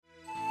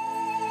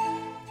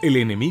El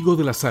enemigo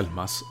de las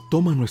almas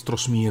toma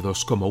nuestros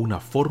miedos como una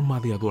forma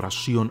de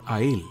adoración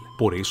a Él.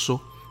 Por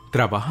eso,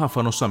 trabaja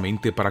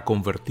afanosamente para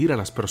convertir a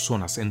las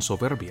personas en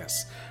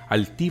soberbias,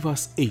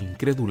 altivas e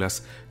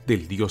incrédulas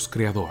del Dios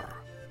Creador.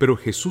 Pero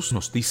Jesús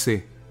nos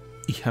dice: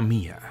 hija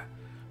mía,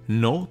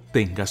 no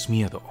tengas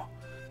miedo.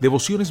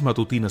 Devociones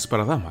matutinas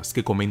para damas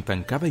que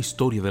comentan cada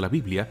historia de la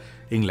Biblia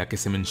en la que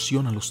se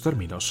mencionan los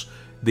términos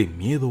de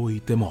miedo y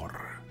temor.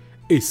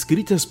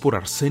 Escritas por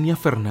Arsenia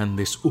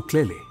Fernández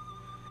Uclele,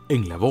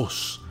 en la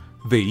voz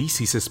de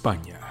Isis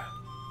España.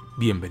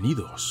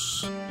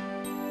 Bienvenidos.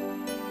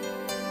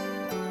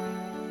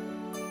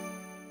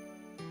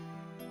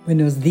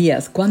 Buenos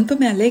días, cuánto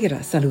me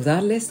alegra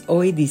saludarles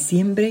hoy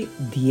diciembre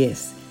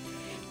 10.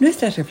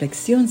 Nuestra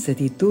reflexión se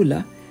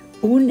titula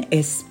Un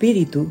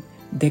espíritu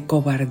de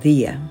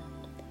cobardía.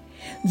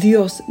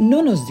 Dios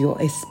no nos dio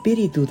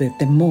espíritu de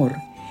temor,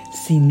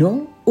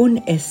 sino un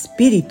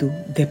espíritu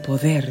de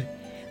poder,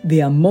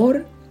 de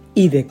amor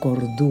y de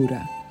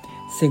cordura.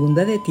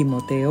 Segunda de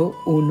Timoteo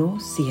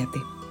 1:7.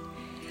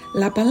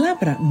 La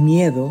palabra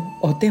miedo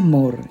o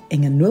temor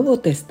en el Nuevo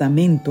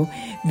Testamento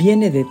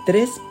viene de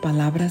 3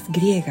 palabras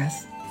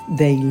griegas: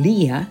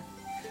 deilia,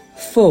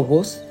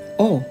 phobos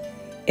o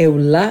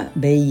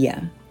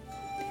eulabeia.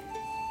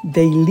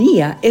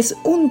 Deilia es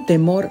un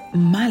temor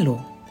malo.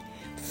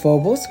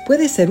 Phobos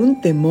puede ser un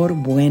temor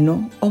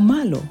bueno o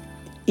malo.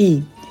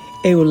 Y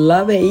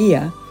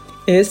eulabeia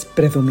es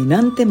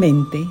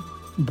predominantemente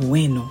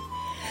bueno.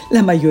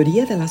 La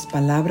mayoría de las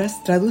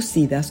palabras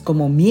traducidas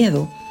como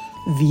miedo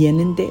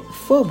vienen de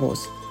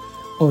phobos,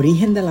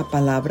 origen de la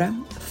palabra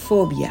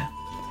fobia.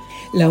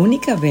 La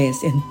única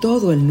vez en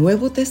todo el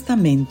Nuevo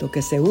Testamento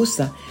que se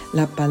usa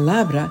la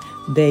palabra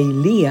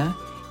deilia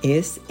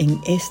es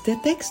en este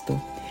texto,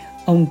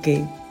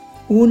 aunque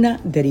una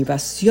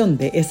derivación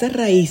de esa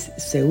raíz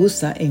se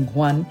usa en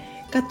Juan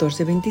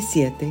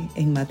 14:27,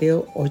 en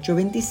Mateo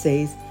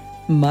 8:26,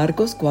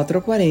 Marcos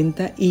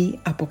 4:40 y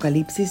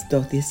Apocalipsis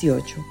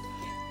 2:18.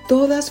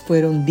 Todas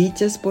fueron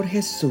dichas por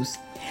Jesús.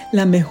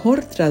 La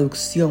mejor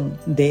traducción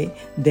de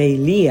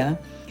deilia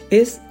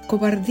es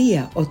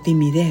cobardía o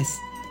timidez.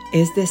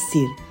 Es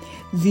decir,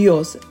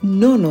 Dios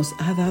no nos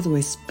ha dado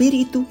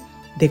espíritu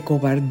de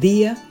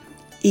cobardía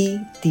y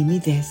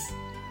timidez.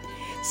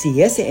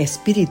 Si ese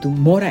espíritu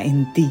mora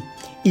en ti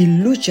y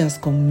luchas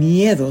con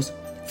miedos,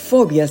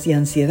 fobias y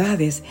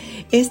ansiedades,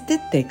 este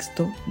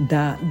texto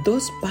da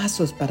 2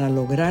 pasos para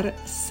lograr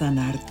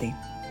sanarte.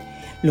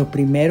 Lo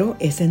primero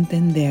es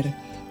entender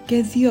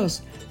que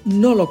Dios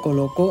no lo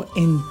colocó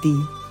en ti.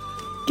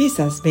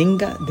 Quizás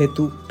venga de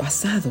tu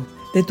pasado,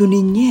 de tu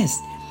niñez,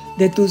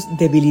 de tus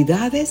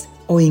debilidades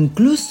o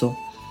incluso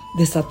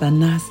de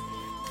Satanás,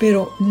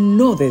 pero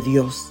no de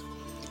Dios.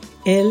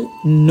 Él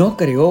no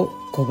creó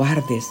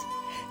cobardes.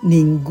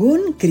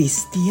 Ningún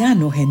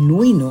cristiano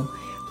genuino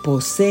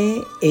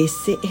posee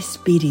ese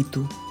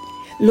espíritu.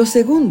 Lo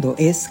segundo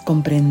es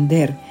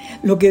comprender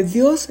lo que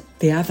Dios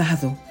te ha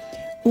dado: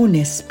 un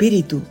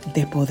espíritu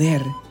de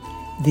poder,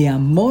 de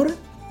amor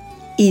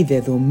y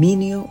de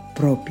dominio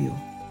propio.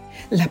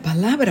 La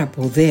palabra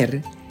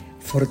poder,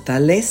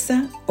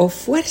 fortaleza o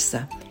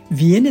fuerza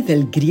viene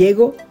del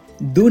griego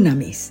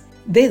dunamis,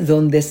 de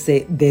donde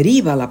se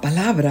deriva la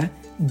palabra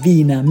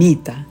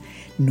dinamita.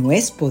 No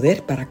es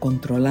poder para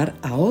controlar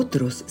a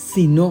otros,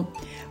 sino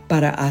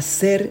para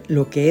hacer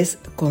lo que es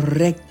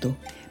correcto,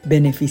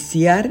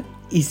 beneficiar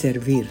y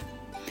servir.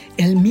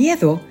 El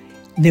miedo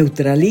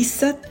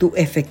neutraliza tu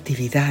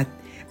efectividad,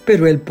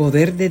 pero el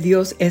poder de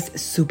Dios es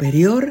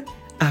superior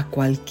a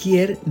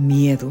cualquier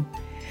miedo.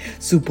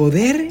 Su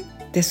poder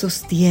te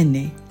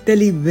sostiene, te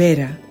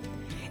libera.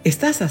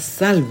 Estás a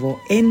salvo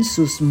en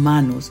sus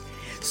manos.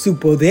 Su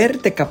poder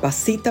te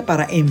capacita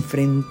para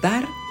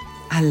enfrentar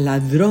al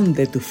ladrón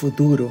de tu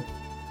futuro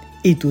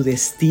y tu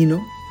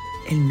destino,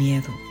 el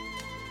miedo.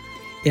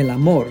 El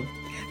amor,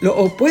 lo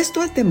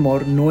opuesto al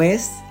temor, no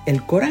es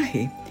el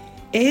coraje,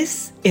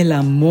 es el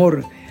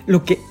amor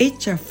lo que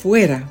echa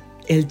fuera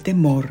el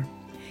temor.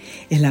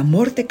 El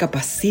amor te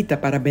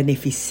capacita para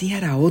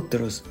beneficiar a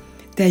otros,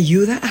 te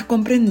ayuda a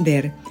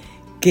comprender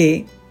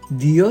que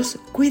Dios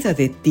cuida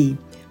de ti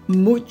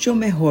mucho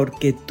mejor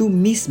que tú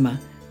misma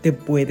te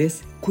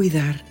puedes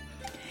cuidar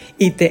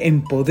y te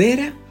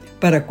empodera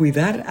para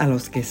cuidar a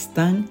los que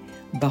están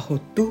bajo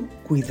tu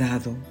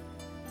cuidado.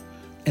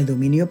 El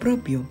dominio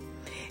propio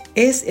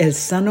es el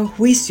sano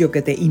juicio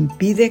que te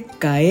impide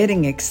caer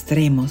en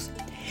extremos.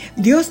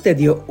 Dios te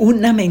dio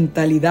una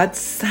mentalidad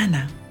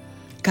sana,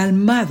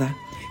 calmada,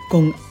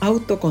 con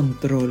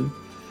autocontrol,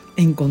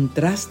 en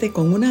contraste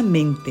con una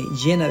mente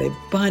llena de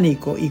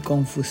pánico y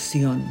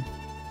confusión.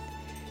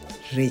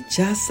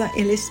 Rechaza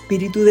el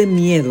espíritu de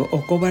miedo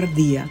o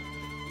cobardía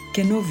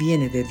que no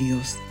viene de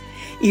Dios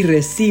y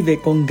recibe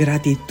con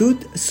gratitud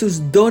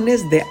sus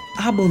dones de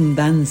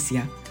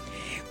abundancia.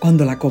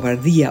 Cuando la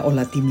cobardía o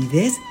la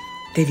timidez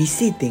te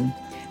visiten,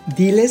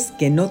 diles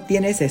que no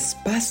tienes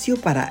espacio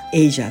para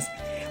ellas,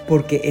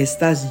 porque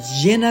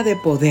estás llena de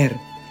poder,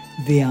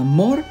 de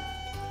amor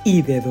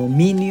y de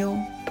dominio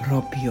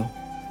propio.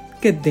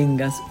 Que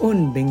tengas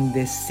un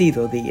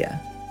bendecido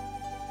día.